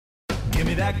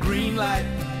me that green light.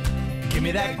 Give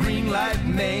me that green light,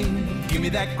 Maine. Give me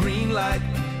that green light.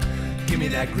 Give me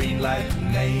that green light,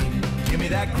 Maine. Give me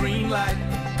that green light.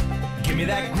 Give me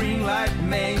that green light,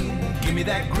 Maine. Give me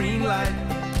that green light.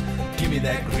 Give me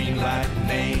that green light,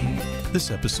 Maine.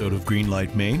 This episode of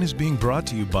Greenlight Maine is being brought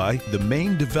to you by the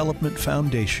Maine Development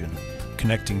Foundation,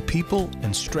 connecting people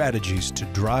and strategies to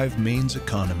drive Maine's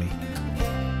economy.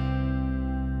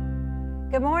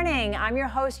 Good morning, I'm your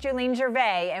host Julene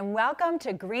Gervais, and welcome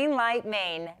to Greenlight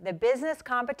Maine, the business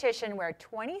competition where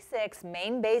 26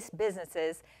 Maine-based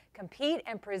businesses compete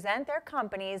and present their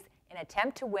companies in an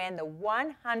attempt to win the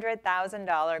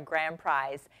 $100,000 grand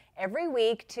prize. Every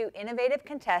week, two innovative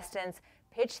contestants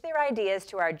pitch their ideas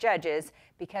to our judges,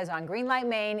 because on Greenlight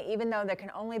Maine, even though there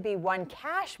can only be one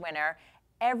cash winner,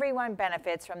 everyone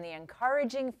benefits from the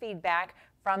encouraging feedback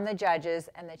from the judges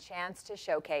and the chance to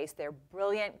showcase their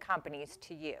brilliant companies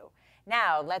to you.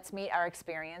 Now, let's meet our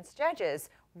experienced judges.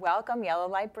 Welcome, Yellow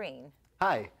Light Breen.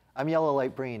 Hi, I'm Yellow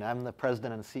Light Breen. I'm the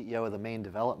president and CEO of the Maine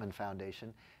Development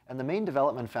Foundation. And the Maine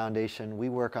Development Foundation, we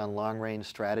work on long-range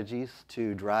strategies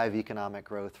to drive economic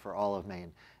growth for all of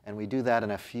Maine. And we do that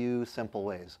in a few simple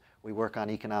ways. We work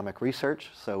on economic research,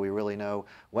 so we really know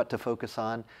what to focus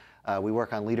on. We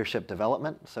work on leadership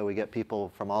development, so we get people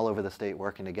from all over the state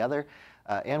working together.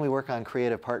 And we work on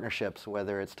creative partnerships,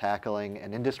 whether it's tackling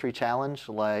an industry challenge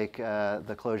like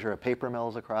the closure of paper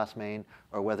mills across Maine,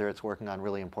 or whether it's working on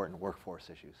really important workforce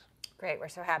issues. Great, we're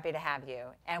so happy to have you.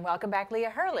 And welcome back, Leah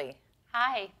Hurley.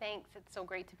 Hi, thanks. It's so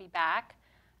great to be back.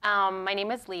 My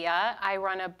name is Leah. I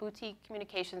run a boutique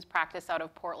communications practice out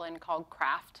of Portland called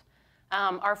Craft.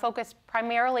 Our focus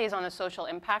primarily is on the social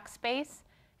impact space,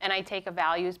 and I take a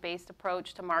values-based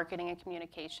approach to marketing and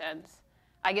communications.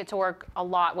 I get to work a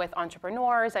lot with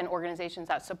entrepreneurs and organizations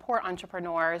that support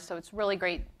entrepreneurs, so it's really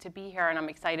great to be here, and I'm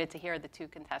excited to hear the two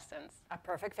contestants. A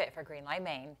perfect fit for Greenlight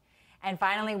Maine. And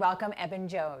finally, welcome Eben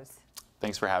Joes.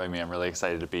 Thanks for having me. I'm really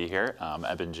excited to be here.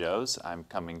 Eben Joes. I'm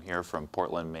coming here from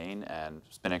Portland, Maine, and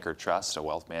Spinnaker Trust, a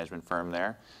wealth management firm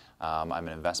there. I'm an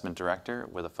investment director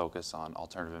with a focus on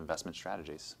alternative investment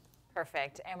strategies.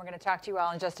 Perfect. And we're going to talk to you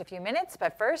all in just a few minutes.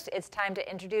 But first, it's time to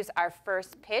introduce our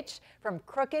first pitch from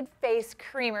Crooked Face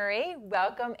Creamery.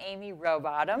 Welcome, Amy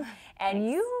Rowbottom. And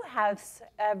you have,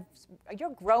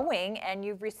 you're growing, and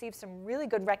you've received some really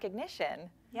good recognition.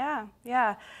 Yeah.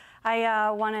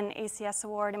 I won an ACS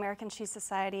award, American Cheese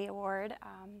Society award,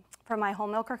 for my whole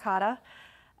milk ricotta,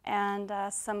 and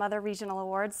some other regional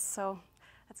awards. So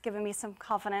that's given me some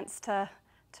confidence to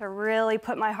really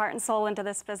put my heart and soul into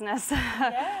this business.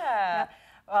 Yeah.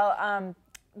 Well,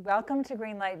 welcome to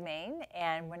Greenlight Maine,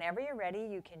 and whenever you're ready,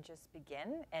 you can just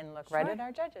begin and look right at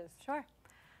our judges. Sure.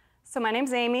 So my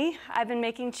name's Amy. I've been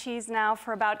making cheese now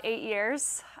for about 8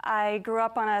 years. I grew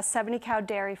up on a 70-cow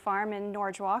dairy farm in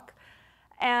Norwalk,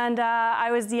 and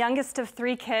I was the youngest of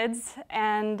 3 kids,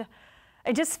 and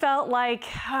I just felt like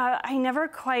I never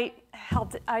quite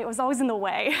helped. I was always in the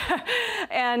way.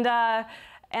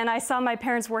 And I saw my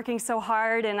parents working so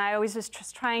hard, and I always was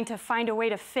just trying to find a way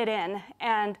to fit in.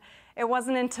 And it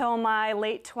wasn't until my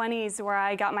late 20s where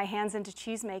I got my hands into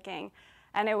cheese making.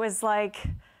 And it was like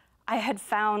I had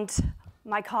found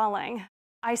my calling.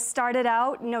 I started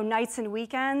out, nights and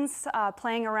weekends,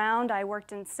 playing around. I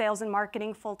worked in sales and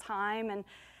marketing full time,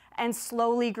 and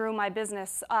slowly grew my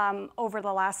business over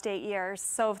the last 8 years.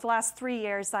 So for the last 3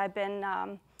 years, I've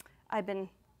been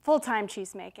full-time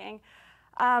cheese making.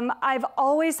 I've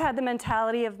always had the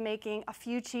mentality of making a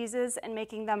few cheeses and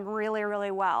making them really, really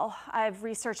well. I've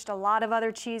researched a lot of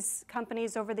other cheese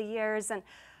companies over the years, and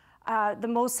the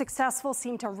most successful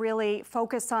seem to really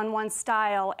focus on one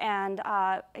style and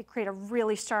create a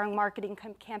really strong marketing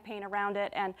campaign around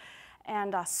it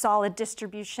and solid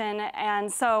distribution.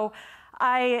 And so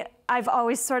I've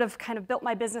always sort of kind of built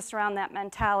my business around that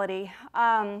mentality.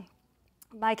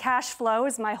 My cash flow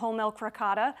is my whole milk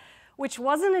ricotta, which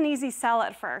wasn't an easy sell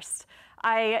at first.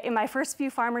 In my first few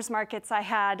farmers markets, I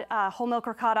had whole milk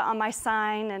ricotta on my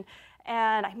sign,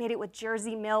 and I made it with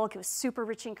Jersey milk. It was super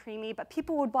rich and creamy, but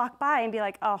people would walk by and be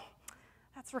like, oh,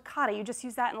 that's ricotta. You just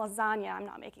use that in lasagna. I'm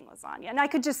not making lasagna. And I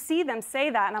could just see them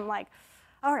say that, and I'm like,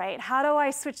 all right, how do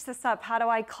I switch this up? How do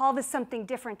I call this something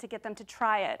different to get them to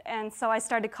try it? And so I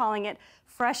started calling it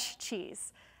fresh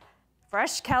cheese.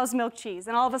 Fresh cow's milk cheese.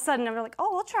 And all of a sudden, I'm like,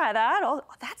 oh, we'll try that. Oh,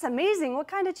 that's amazing. What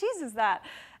kind of cheese is that?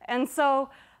 And so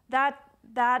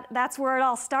that's where it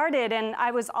all started. And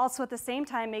I was also at the same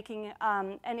time making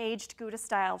an aged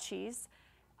Gouda-style cheese.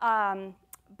 But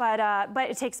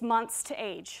it takes months to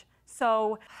age.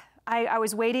 So I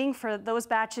was waiting for those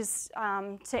batches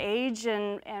to age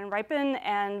and ripen.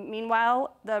 And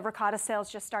meanwhile, the ricotta sales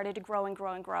just started to grow and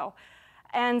grow and grow.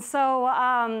 And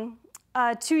so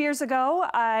 2 years ago,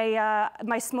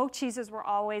 my smoked cheeses were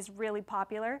always really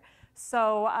popular.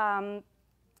 So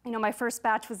my first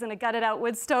batch was in a gutted out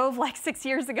wood stove like 6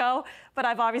 years ago, but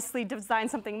I've obviously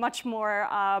designed something much more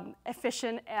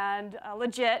efficient and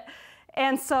legit.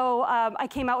 And so I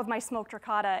came out with my smoked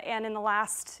ricotta, and in the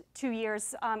last 2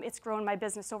 years, it's grown my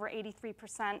business over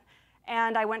 83%.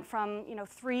 And I went from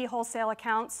 3 wholesale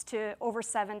accounts to over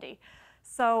 70.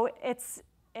 So it's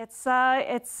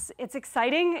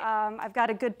exciting. I've got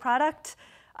a good product,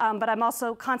 but I'm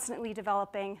also constantly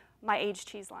developing my aged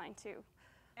cheese line too.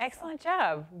 Excellent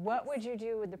job. What would you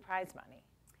do with the prize money?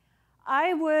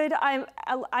 I'm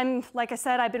like I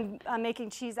said, I've been making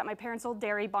cheese at my parents' old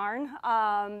dairy barn.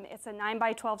 It's a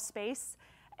 9x12 space,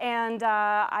 and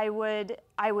I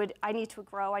need to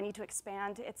grow. I need to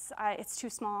expand. It's too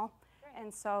small,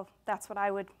 and so that's what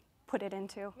I would put it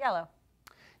into. Yellow.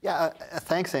 Yeah,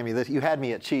 thanks, Amy. You had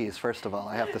me at cheese, first of all,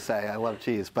 I have to say. I love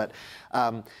cheese. But,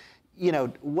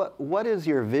 what is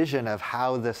your vision of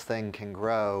how this thing can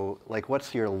grow? Like,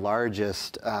 what's your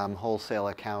largest wholesale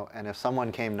account? And if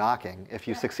someone came knocking, if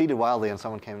you succeeded wildly and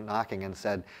someone came knocking and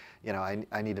said,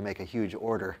 I need to make a huge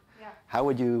order, how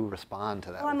would you respond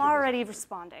to that? Well, I'm already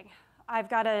responding. I've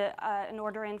got an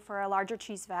order in for a larger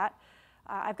cheese vat.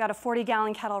 I've got a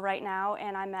 40-gallon kettle right now,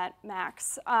 and I'm at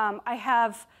max. I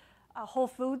have Whole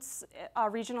Foods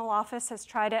regional office has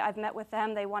tried it. I've met with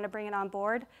them. They want to bring it on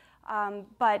board.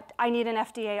 But I need an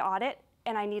FDA audit,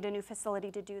 and I need a new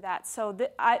facility to do that. So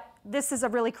this is a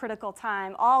really critical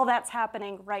time. All that's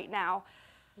happening right now.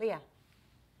 Leah.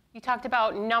 You talked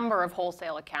about number of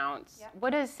wholesale accounts. Yep.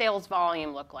 What does sales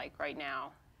volume look like right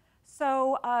now?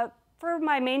 So for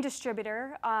my main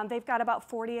distributor, they've got about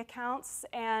 40 accounts,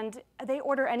 and they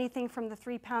order anything from the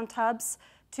 3-pound tubs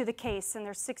to the case, and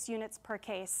there's 6 units per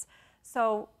case.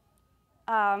 So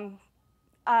the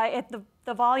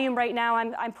volume right now,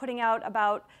 I'm putting out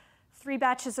about 3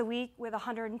 batches a week with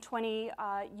 120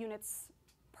 units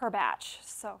per batch.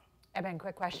 So, Eben,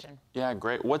 quick question. Yeah,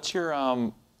 great. What's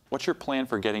your plan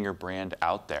for getting your brand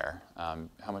out there?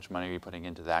 How much money are you putting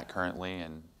into that currently?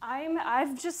 And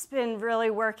I've just been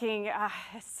really working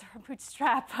as a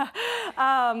bootstrap.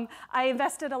 I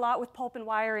invested a lot with Pulp and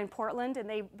Wire in Portland,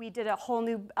 and we did a whole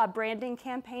new branding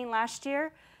campaign last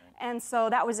year. And so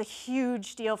that was a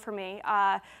huge deal for me.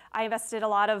 I invested a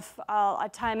lot of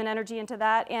time and energy into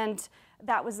that, and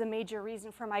that was a major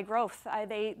reason for my growth.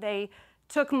 They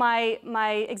took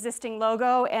my existing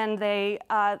logo, and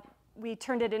we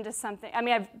turned it into something. I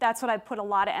mean, that's what I've put a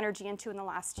lot of energy into in the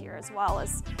last year, as well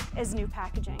as new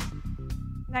packaging.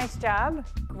 Nice job.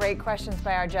 Great questions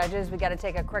by our judges. We got to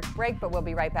take a quick break, but we'll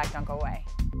be right back. Don't go away.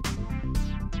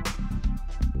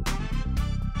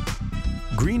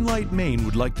 Greenlight Maine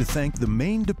would like to thank the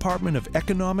Maine Department of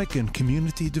Economic and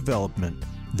Community Development,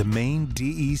 the Maine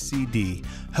DECD,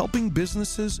 helping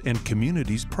businesses and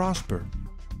communities prosper.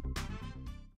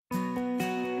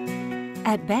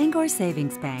 At Bangor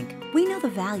Savings Bank, we know the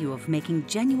value of making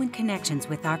genuine connections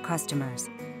with our customers,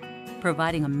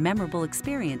 providing a memorable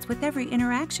experience with every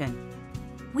interaction.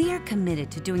 We are committed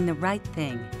to doing the right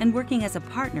thing and working as a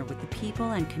partner with the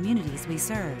people and communities we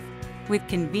serve. With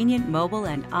convenient mobile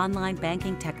and online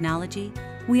banking technology,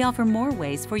 we offer more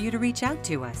ways for you to reach out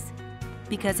to us.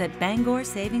 Because at Bangor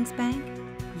Savings Bank,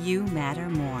 you matter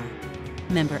more.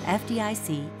 Member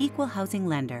FDIC, Equal Housing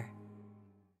Lender.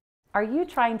 Are you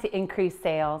trying to increase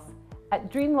sales?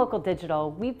 At Dream Local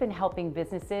Digital, we've been helping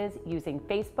businesses using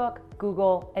Facebook,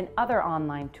 Google, and other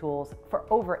online tools for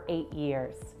over 8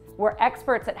 years. We're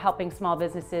experts at helping small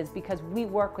businesses because we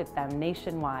work with them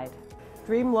nationwide.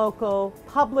 Dream Local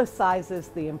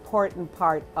publicizes the important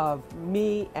part of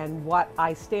me and what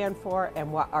I stand for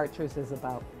and what Archers is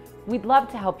about. We'd love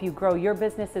to help you grow your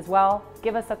business as well.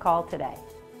 Give us a call today.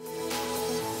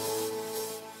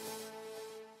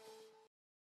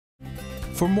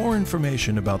 For more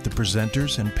information about the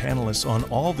presenters and panelists on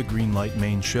all the Greenlight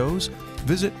Maine shows,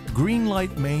 visit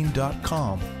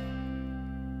greenlightmaine.com.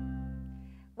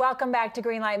 Welcome back to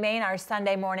Greenlight Maine. Our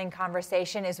Sunday morning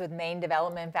conversation is with Maine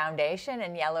Development Foundation,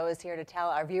 and Yellow is here to tell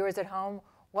our viewers at home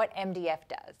what MDF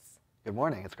does. Good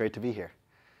morning. It's great to be here.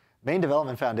 Maine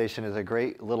Development Foundation is a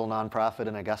great little nonprofit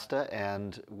in Augusta,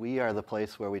 and we are the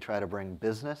place where we try to bring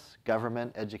business,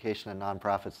 government, education, and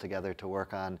nonprofits together to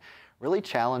work on really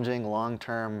challenging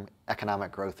long-term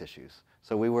economic growth issues.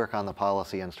 So we work on the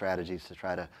policy and strategies to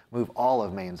try to move all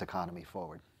of Maine's economy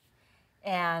forward.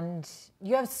 And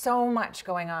you have so much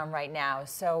going on right now.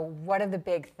 So what are the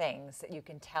big things that you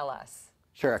can tell us?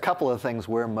 Sure. A couple of things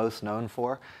we're most known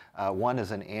for. One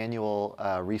is an annual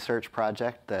research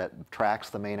project that tracks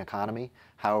the Maine economy.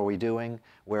 How are we doing?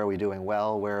 Where are we doing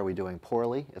well? Where are we doing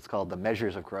poorly? It's called the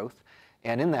Measures of Growth.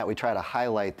 And in that, we try to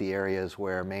highlight the areas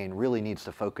where Maine really needs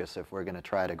to focus if we're going to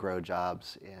try to grow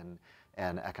jobs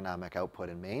and economic output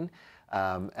in Maine.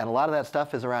 And a lot of that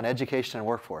stuff is around education and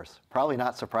workforce. Probably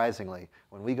not surprisingly,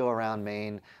 when we go around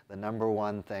Maine, the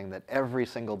 #1 thing that every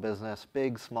single business,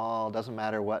 big, small, doesn't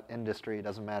matter what industry,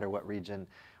 doesn't matter what region,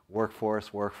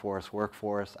 workforce, workforce,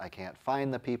 workforce. I can't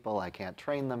find the people. I can't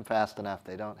train them fast enough.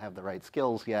 They don't have the right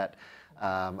skills yet.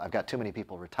 I've got too many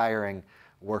people retiring.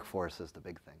 Workforce is the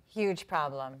big thing. Huge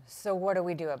problem. So what do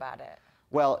we do about it?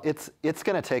 Well, it's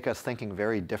going to take us thinking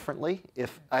very differently.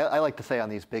 I like to say on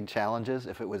these big challenges,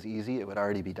 if it was easy, it would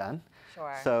already be done.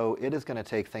 Sure. So it is going to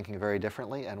take thinking very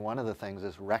differently. And one of the things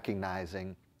is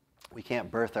recognizing we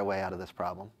can't birth our way out of this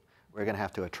problem. We're going to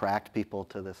have to attract people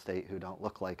to the state who don't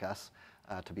look like us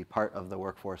to be part of the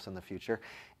workforce in the future.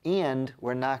 And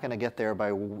we're not going to get there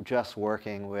by just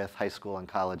working with high school and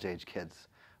college age kids.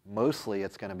 Mostly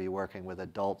it's going to be working with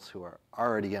adults who are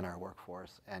already in our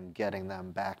workforce and getting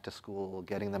them back to school,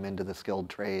 getting them into the skilled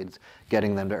trades,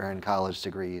 getting them to earn college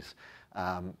degrees.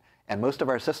 And most of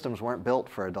our systems weren't built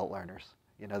for adult learners.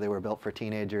 You know, they were built for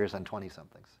teenagers and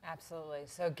 20-somethings. Absolutely.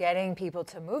 So getting people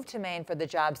to move to Maine for the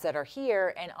jobs that are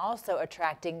here and also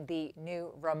attracting the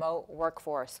new remote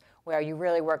workforce where you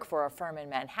really work for a firm in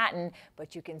Manhattan,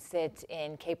 but you can sit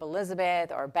in Cape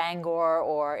Elizabeth or Bangor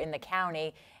or in the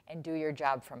county and do your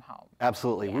job from home.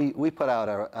 Absolutely. Yeah. We put out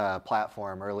a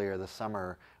platform earlier this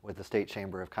summer with the State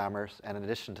Chamber of Commerce, and in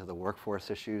addition to the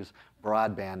workforce issues,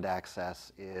 broadband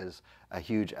access is a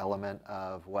huge element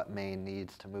of what Maine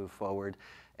needs to move forward.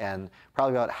 And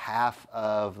probably about half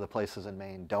of the places in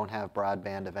Maine don't have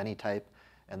broadband of any type,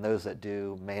 and those that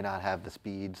do may not have the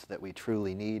speeds that we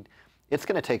truly need. It's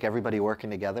going to take everybody working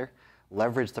together,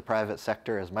 leverage the private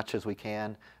sector as much as we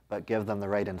can, but give them the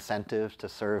right incentives to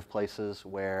serve places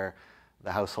where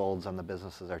the households and the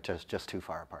businesses are just too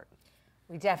far apart.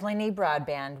 We definitely need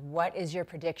broadband. What is your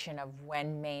prediction of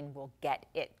when Maine will get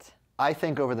it? I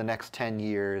think over the next 10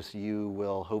 years, you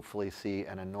will hopefully see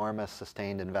an enormous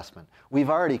sustained investment. We've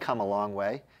already come a long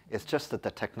way. It's just that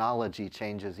the technology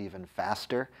changes even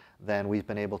faster than we've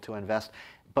been able to invest.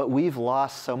 But we've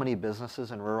lost so many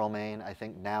businesses in rural Maine. I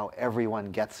think now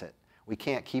everyone gets it. We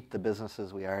can't keep the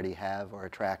businesses we already have or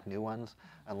attract new ones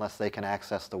unless they can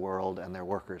access the world and their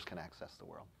workers can access the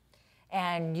world.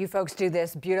 And you folks do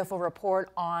this beautiful report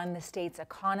on the state's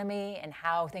economy and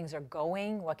how things are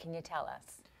going. What can you tell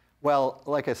us? Well,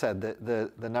 like I said,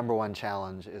 the #1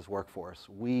 challenge is workforce.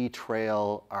 We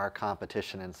trail our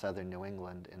competition in southern New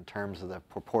England in terms of the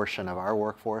proportion of our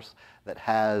workforce that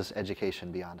has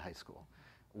education beyond high school.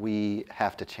 We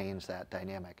have to change that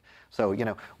dynamic. So, you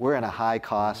know, we're in a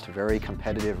high-cost, very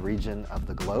competitive region of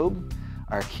the globe.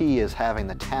 Our key is having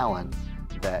the talent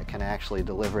that can actually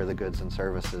deliver the goods and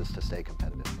services to stay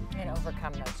competitive. And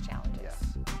overcome those challenges.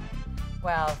 Yes.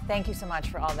 Well, thank you so much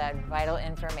for all that vital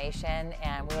information,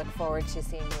 and we look forward to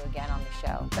seeing you again on the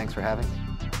show. Thanks for having me.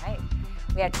 All right.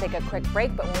 We have to take a quick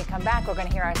break, but when we come back, we're going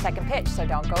to hear our second pitch, so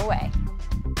don't go away.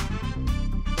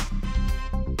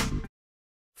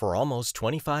 For almost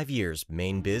 25 years,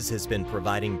 Maine Biz has been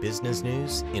providing business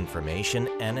news, information,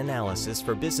 and analysis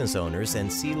for business owners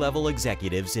and C-level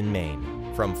executives in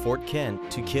Maine. From Fort Kent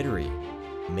to Kittery,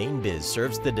 Maine Biz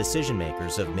serves the decision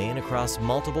makers of Maine across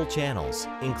multiple channels,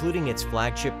 including its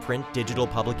flagship print digital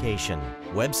publication,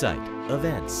 website,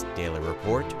 events, daily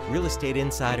report, real estate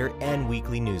insider, and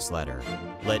weekly newsletter.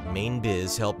 Let Maine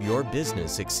Biz help your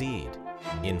business succeed.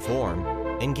 Inform,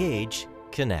 engage,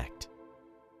 connect.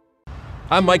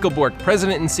 I'm Michael Bork,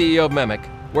 President and CEO of MEMIC,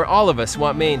 where all of us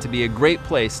want Maine to be a great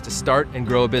place to start and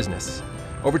grow a business.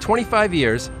 Over 25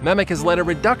 years, MEMIC has led a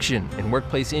reduction in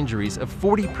workplace injuries of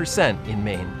 40% in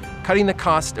Maine, cutting the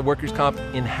cost of workers' comp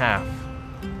in half.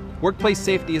 Workplace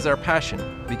safety is our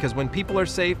passion, because when people are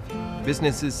safe,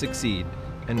 businesses succeed.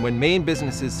 And when Maine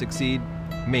businesses succeed,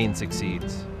 Maine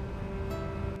succeeds.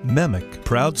 MEMIC,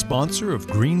 proud sponsor of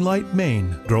Greenlight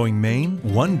Maine, growing Maine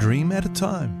one dream at a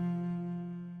time.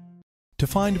 To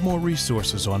find more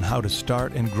resources on how to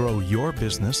start and grow your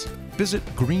business, visit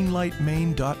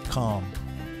greenlightmaine.com.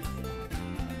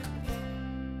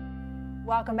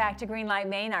 Welcome back to Greenlight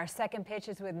Maine. Our second pitch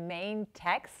is with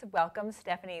Maine-Tex. Welcome,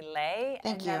 Stephanie Lay.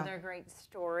 Thank you. Another great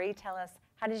story. Tell us,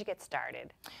 how did you get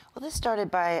started? Well, this started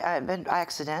by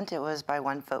accident. It was by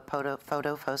one photo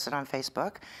posted on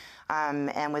Facebook.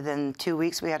 And within 2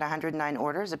 weeks, we had 109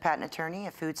 orders, a patent attorney,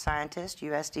 a food scientist,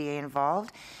 USDA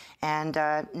involved. And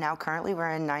now currently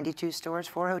we're in 92 stores,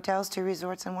 4 hotels, 2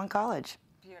 resorts, and 1 college.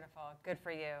 Beautiful. good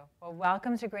for you. Well,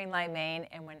 welcome to Greenlight Maine,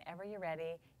 and whenever you're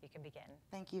ready, you can begin.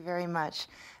 Thank you very much.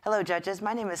 Hello, judges.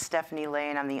 My name is Stephanie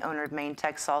Lane. I'm the owner of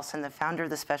Maine-Tex Salsa and the founder of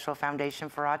the Special Foundation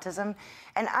for Autism,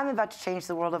 and I'm about to change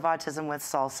the world of autism with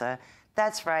salsa.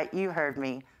 That's right, you heard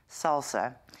me,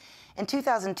 salsa. In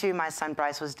 2002, my son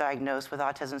Bryce was diagnosed with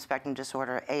autism spectrum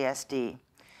disorder, ASD.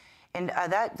 And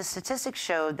the statistics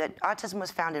showed that autism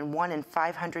was found in 1 in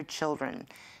 500 children.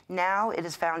 Now it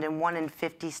is found in 1 in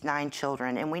 59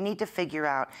 children, and we need to figure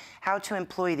out how to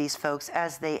employ these folks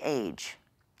as they age.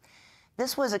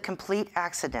 This was a complete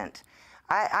accident.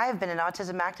 I have been an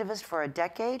autism activist for a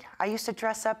decade. I used to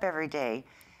dress up every day,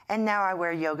 and now I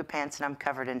wear yoga pants and I'm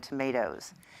covered in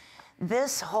tomatoes.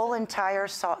 This whole entire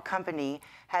company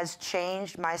has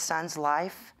changed my son's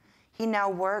life. He now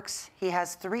works, he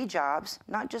has 3 jobs,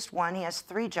 not just one, he has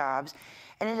 3 jobs.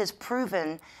 And it is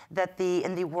proven that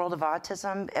in the world of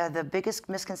autism, the biggest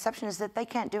misconception is that they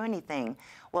can't do anything.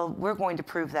 Well, we're going to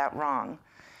prove that wrong.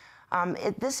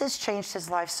 This has changed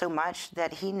his life so much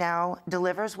that he now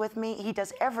delivers with me. He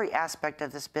does every aspect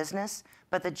of this business,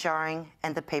 but the jarring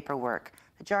and the paperwork.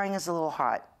 The jarring is a little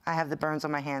hot. I have the burns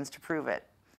on my hands to prove it.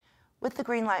 With the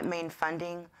Greenlight Maine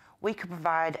funding, we could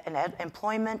provide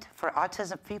employment for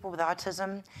people with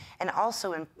autism, and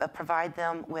also provide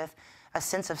them with a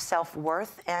sense of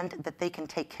self-worth and that they can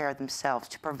take care of themselves,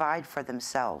 to provide for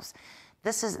themselves.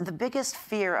 This is the biggest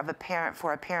fear of a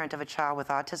parent of a child with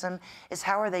autism, is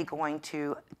how are they going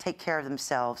to take care of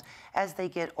themselves as they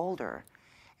get older.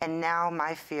 And now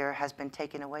my fear has been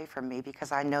taken away from me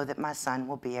because I know that my son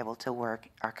will be able to work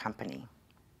our company.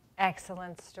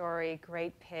 Excellent story,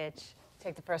 great pitch.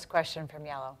 Take the first question from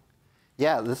Yellow.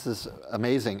 Yeah, this is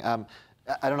amazing. I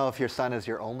don't know if your son is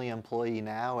your only employee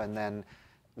now, and then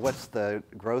what's the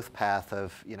growth path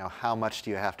of, how much do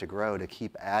you have to grow to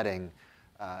keep adding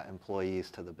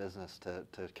employees to the business to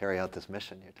carry out this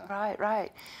mission you're talking about?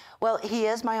 Right. Well, he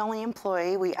is my only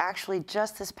employee. We actually,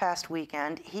 just this past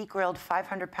weekend, he grilled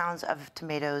 500 pounds of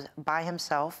tomatoes by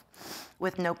himself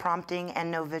with no prompting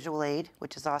and no visual aid,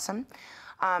 which is awesome.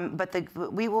 But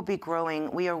we will be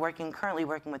growing. We are currently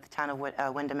working with the town of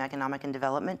Wyndham Economic and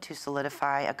Development to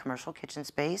solidify a commercial kitchen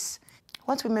space.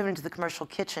 Once we move into the commercial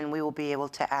kitchen, we will be able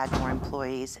to add more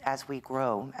employees as we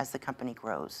grow, as the company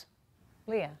grows.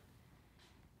 Leah.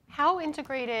 How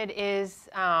integrated is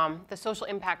the social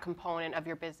impact component of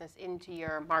your business into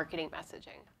your marketing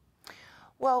messaging?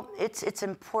 Well, it's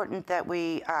important that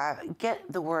we get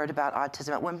the word about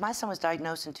autism. When my son was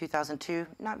diagnosed in 2002,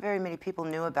 not very many people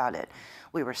knew about it.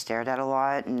 We were stared at a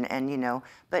lot,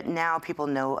 but now people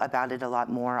know about it a lot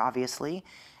more, obviously.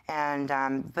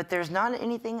 But there's not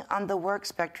anything on the work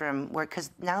spectrum because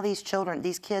now these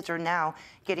kids are now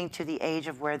getting to the age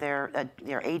of where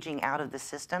they're aging out of the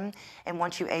system. And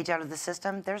once you age out of the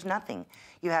system, there's nothing.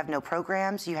 You have no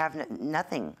programs, you have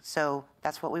nothing. So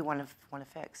that's what we want to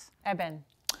fix. Eben.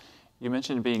 You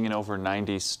mentioned being in over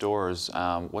 90 stores.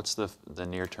 What's the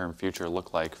near-term future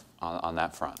look like on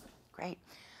that front? Great.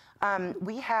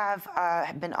 We have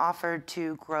been offered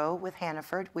to grow with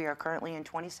Hannaford. We are currently in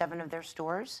 27 of their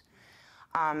stores,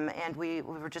 and we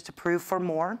were just approved for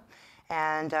more.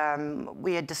 And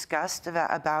we had discussed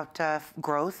about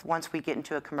growth once we get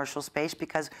into a commercial space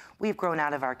because we've grown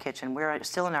out of our kitchen. We're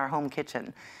still in our home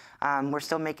kitchen. We're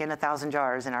still making 1,000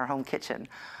 jars in our home kitchen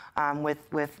with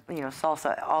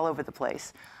salsa all over the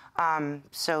place.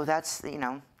 So that's,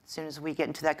 as soon as we get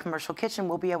into that commercial kitchen,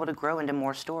 we'll be able to grow into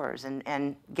more stores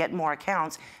and get more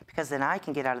accounts, because then I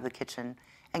can get out of the kitchen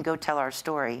and go tell our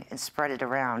story and spread it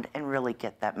around and really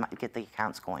get the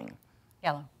accounts going.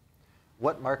 Yellow.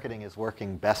 What marketing is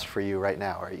working best for you right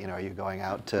now? Are you going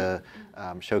out to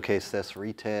showcase this,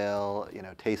 retail,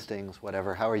 tastings,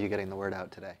 whatever? How are you getting the word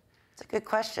out today? It's a good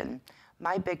question.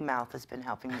 My big mouth has been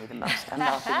helping me the most. I'm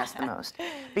helping us the most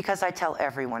because I tell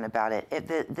everyone about it.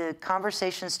 The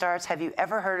conversation starts, have you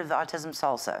ever heard of the autism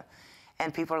salsa?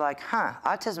 And people are like,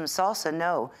 autism salsa?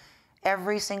 No.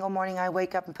 Every single morning I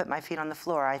wake up and put my feet on the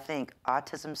floor, I think,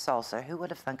 autism salsa. Who would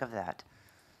have thunk of that?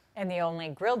 And the only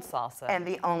grilled salsa. And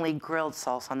the only grilled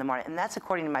salsa on the morning. And that's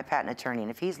according to my patent attorney. And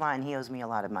if he's lying, he owes me a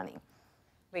lot of money.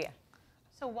 Leah.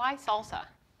 So why salsa?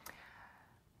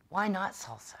 Why not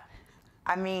salsa?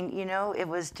 I mean, it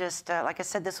was just, like I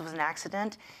said, this was an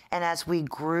accident. And as we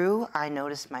grew, I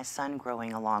noticed my son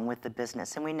growing along with the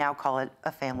business. And we now call it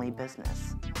a family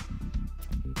business.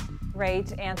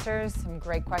 Great answers, some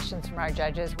great questions from our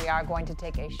judges. We are going to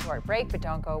take a short break, but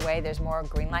don't go away. There's more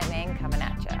Greenlight Maine coming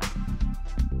at you.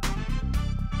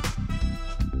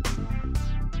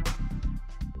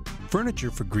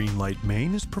 Furniture for Greenlight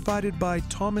Maine is provided by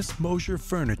Thomas Mosier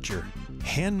Furniture,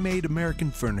 handmade American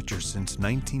furniture since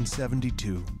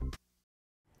 1972.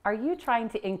 Are you trying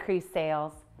to increase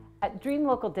sales? At Dream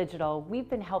Local Digital, we've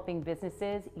been helping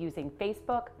businesses using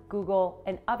Facebook, Google,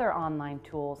 and other online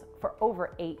tools for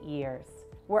over 8 years.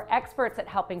 We're experts at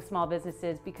helping small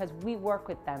businesses because we work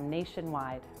with them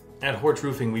nationwide. At Horch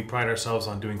Roofing, we pride ourselves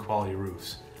on doing quality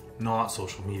roofs, not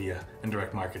social media and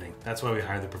direct marketing. That's why we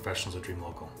hire the professionals at Dream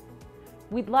Local.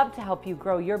 We'd love to help you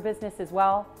grow your business as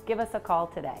well. Give us a call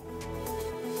today.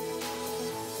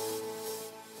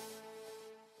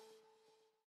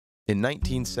 In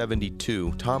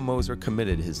 1972, Tom Moser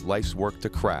committed his life's work to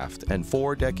craft, and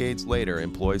 4 decades later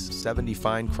employs 70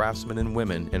 fine craftsmen and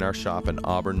women in our shop in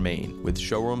Auburn, Maine. With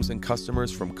showrooms and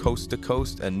customers from coast to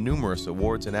coast and numerous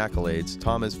awards and accolades,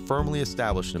 Tom has firmly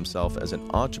established himself as an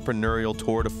entrepreneurial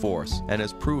tour de force and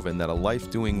has proven that a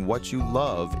life doing what you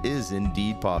love is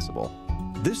indeed possible.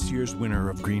 This year's winner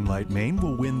of Greenlight Maine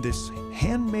will win this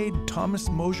handmade Thomas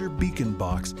Moser beacon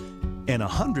box and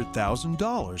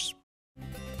 $100,000.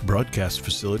 Broadcast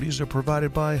facilities are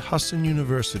provided by Husson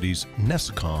University's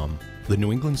NESCOM, the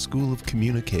New England School of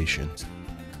Communications.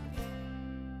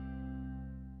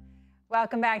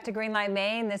 Welcome back to Greenlight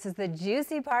Maine. This is the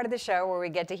juicy part of the show where we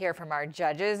get to hear from our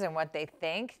judges and what they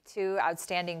think. 2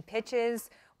 outstanding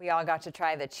pitches. We all got to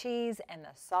try the cheese and the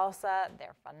salsa.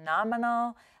 They're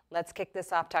phenomenal. Let's kick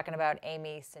this off talking about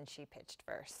Amy since she pitched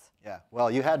first. Yeah,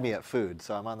 well, you had me at food,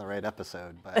 so I'm on the right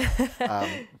episode. But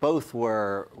both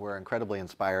were incredibly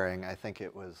inspiring. I think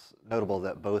it was notable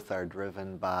that both are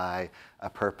driven by a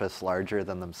purpose larger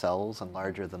than themselves and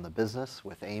larger than the business.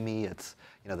 With Amy, it's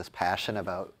this passion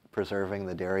about preserving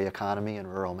the dairy economy in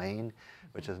rural Maine,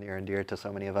 which is near and dear to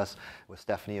so many of us. With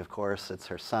Stephanie, of course, it's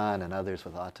her son and others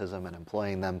with autism and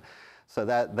employing them. So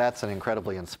that's an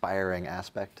incredibly inspiring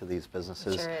aspect to these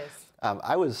businesses. It sure is.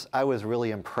 I was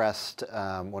really impressed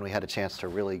when we had a chance to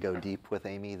really go deep with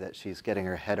Amy, that she's getting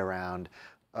her head around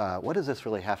what does this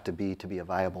really have to be a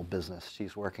viable business.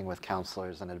 She's working with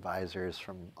counselors and advisors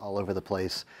from all over the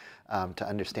place to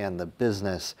understand the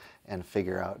business and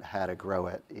figure out how to grow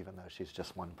it, even though she's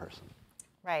just one person.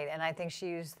 Right, and I think she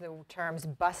used the terms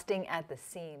busting at the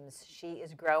seams. She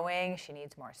is growing, she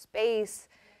needs more space.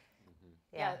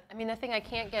 Yeah, I mean, the thing I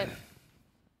can't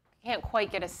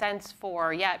quite get a sense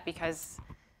for yet, because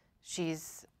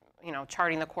she's,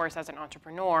 charting the course as an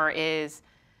entrepreneur, is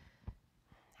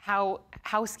how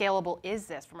scalable is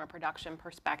this from a production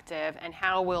perspective, and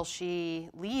how will she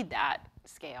lead that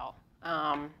scale?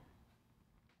 That's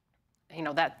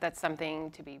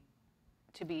something to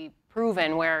be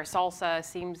proven, where salsa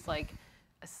seems like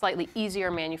a slightly easier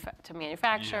to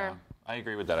manufacture. Yeah. I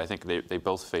agree with that. I think they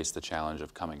both face the challenge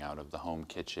of coming out of the home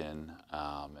kitchen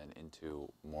and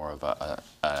into more of a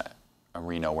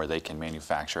arena where they can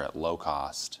manufacture at low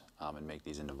cost and make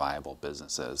these into viable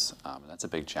businesses. And that's a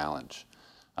big challenge.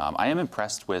 I am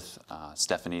impressed with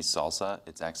Stephanie's salsa.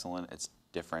 It's excellent. It's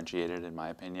differentiated, in my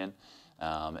opinion,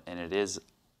 and it is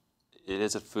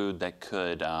a food that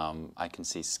could I can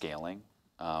see scaling,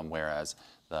 whereas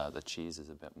the cheese is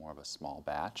a bit more of a small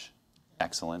batch.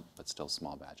 Excellent, but still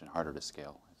small batch and harder to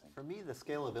scale, I think. For me, the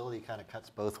scalability kind of cuts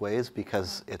both ways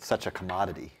because it's such a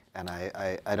commodity, and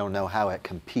I don't know how it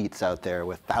competes out there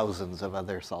with thousands of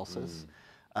other salsas.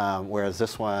 Whereas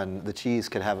this one, the cheese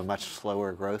could have a much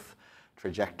slower growth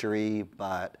trajectory,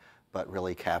 but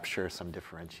really capture some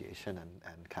differentiation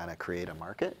and kind of create a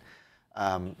market.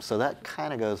 So that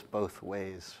kind of goes both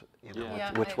ways.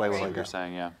 Which way will it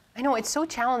go? I know, it's so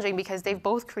challenging because they've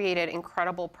both created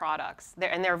incredible products.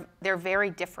 They're very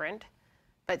different,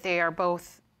 but they are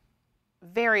both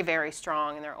very, very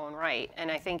strong in their own right.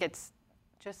 And I think it's,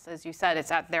 just as you said,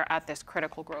 they're at this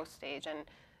critical growth stage. And the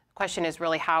question is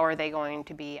really, how are they going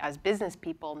to be, as business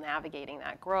people, navigating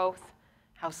that growth?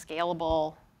 How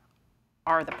scalable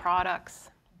are the products?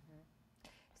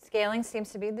 Scaling seems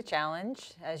to be the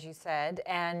challenge, as you said,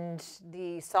 and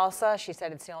the salsa, she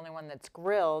said it's the only one that's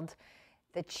grilled.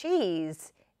 The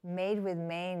cheese, made with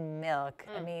Maine milk,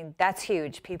 I mean, that's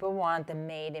huge. People want the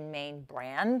Made in Maine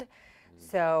brand.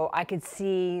 So I could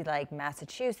see like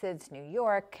Massachusetts, New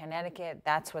York, Connecticut,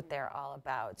 that's what they're all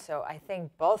about. So I think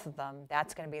both of them,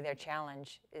 that's going to be their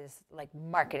challenge, is like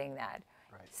marketing that,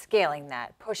 scaling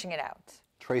that, pushing it out.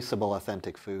 Traceable,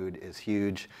 authentic food is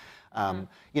huge.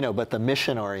 But the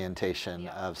mission orientation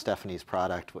of Stephanie's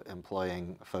product,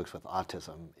 employing folks with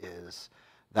autism,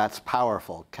 that's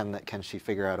powerful. Can she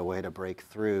figure out a way to break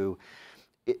through?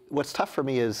 What's tough for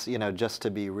me is, just to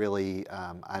be really,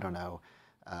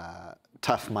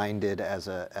 tough-minded as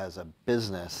a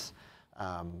business.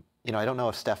 I don't know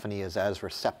if Stephanie is as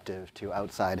receptive to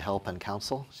outside help and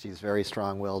counsel. She's very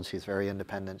strong-willed. She's very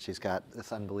independent. She's got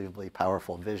this unbelievably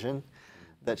powerful vision.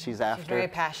 that she's after. She's very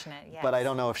passionate, yes. But I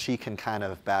don't know if she can kind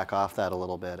of back off that a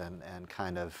little bit and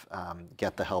kind of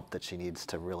get the help that she needs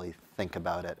to really think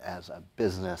about it as a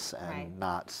business and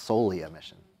not solely a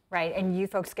mission. Right, and you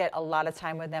folks get a lot of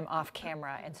time with them off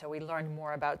camera, and so we learned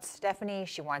more about Stephanie.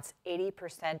 She wants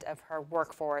 80% of her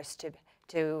workforce to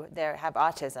have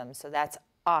autism, so that's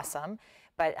awesome.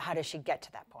 But how does she get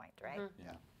to that point, right?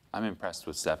 Yeah. I'm impressed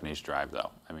with Stephanie's drive,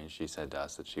 though. I mean, she said to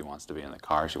us that she wants to be in the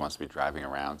car, she wants to be driving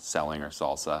around, selling her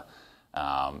salsa.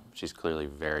 She's clearly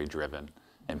very driven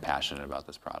and passionate about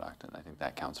this product, and I think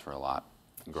that counts for a lot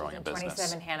in growing a business.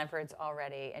 27 Hannafords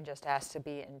already, and just asked to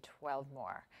be in 12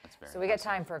 more. So we impressive.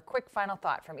 got time for a quick final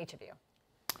thought from each of you.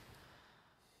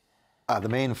 The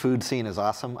Maine food scene is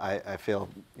awesome. I feel,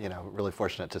 really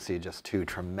fortunate to see just two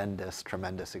tremendous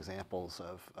examples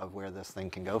of where this thing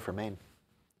can go for Maine.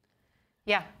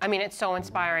 Yeah, I mean, it's so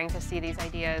inspiring to see these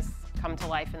ideas come to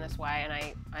life in this way, and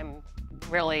I'm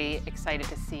really excited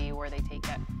to see where they take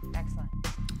it. Excellent.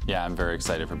 Yeah, I'm very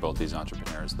excited for both these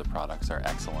entrepreneurs. The products are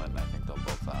excellent, and I think they'll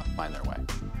both find their way.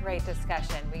 Great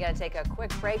discussion. We got to take a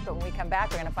quick break, but when we come back,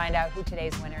 we're going to find out who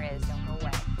today's winner is. Don't go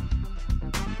away.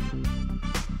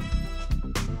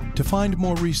 To find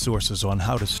more resources on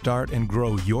how to start and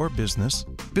grow your business,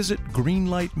 visit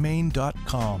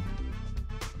greenlightmaine.com.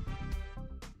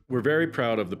 We're very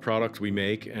proud of the product we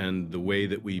make and the way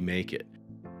that we make it.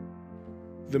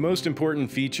 The most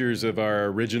important features of our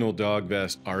original dog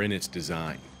vest are in its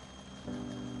design.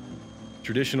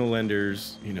 Traditional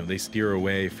lenders, they steer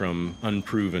away from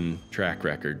unproven track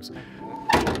records.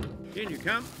 In you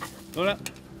come. Hold up.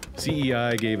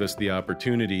 CEI gave us the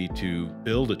opportunity to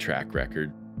build a track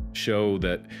record, show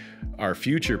that our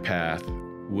future path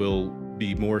will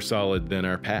be more solid than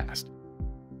our past.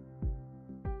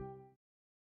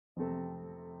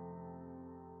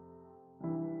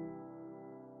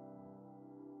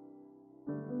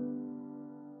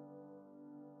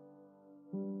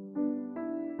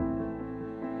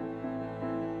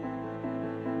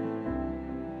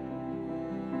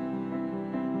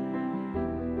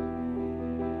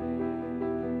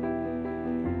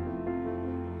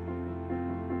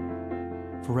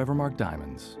 Forevermark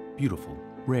Diamonds. Beautiful,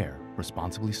 rare,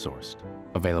 responsibly sourced.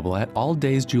 Available at all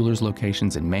Days Jewelers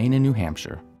locations in Maine and New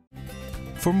Hampshire.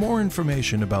 For more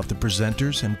information about the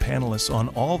presenters and panelists on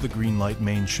all the Greenlight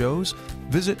Maine shows,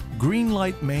 visit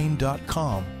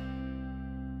greenlightmaine.com.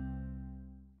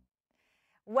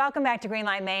 Welcome back to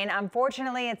Greenlight Maine.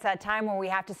 Unfortunately, it's that time where we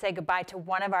have to say goodbye to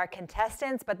one of our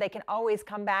contestants, but they can always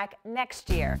come back next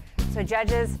year. So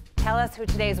judges, tell us who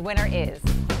today's winner is.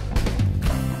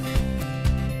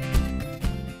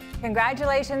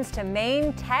 Congratulations to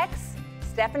Maine-Tex.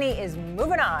 Stephanie is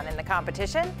moving on in the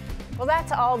competition. Well,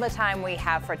 that's all the time we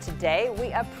have for today.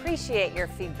 We appreciate your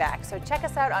feedback. So check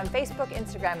us out on Facebook,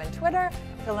 Instagram, and Twitter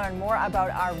to learn more about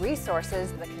our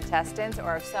resources, the contestants,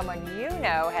 or if someone you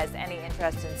know has any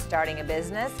interest in starting a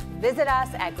business, visit us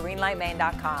at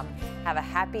greenlightmaine.com. Have a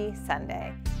happy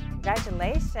Sunday.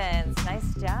 Congratulations.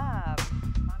 Nice job.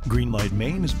 Greenlight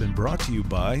Maine has been brought to you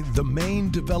by the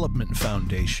Maine Development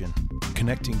Foundation,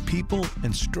 connecting people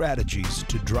and strategies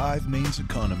to drive Maine's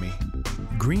economy.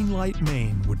 Greenlight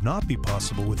Maine would not be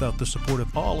possible without the support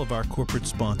of all of our corporate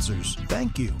sponsors.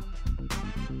 Thank you.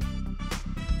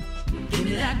 Give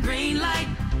me that green light.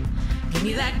 Give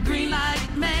me that green light,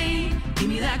 Maine. Give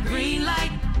me that green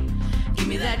light. Give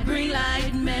me that green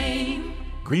light, Maine.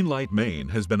 Greenlight Maine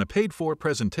has been a paid-for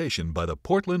presentation by the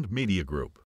Portland Media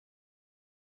Group.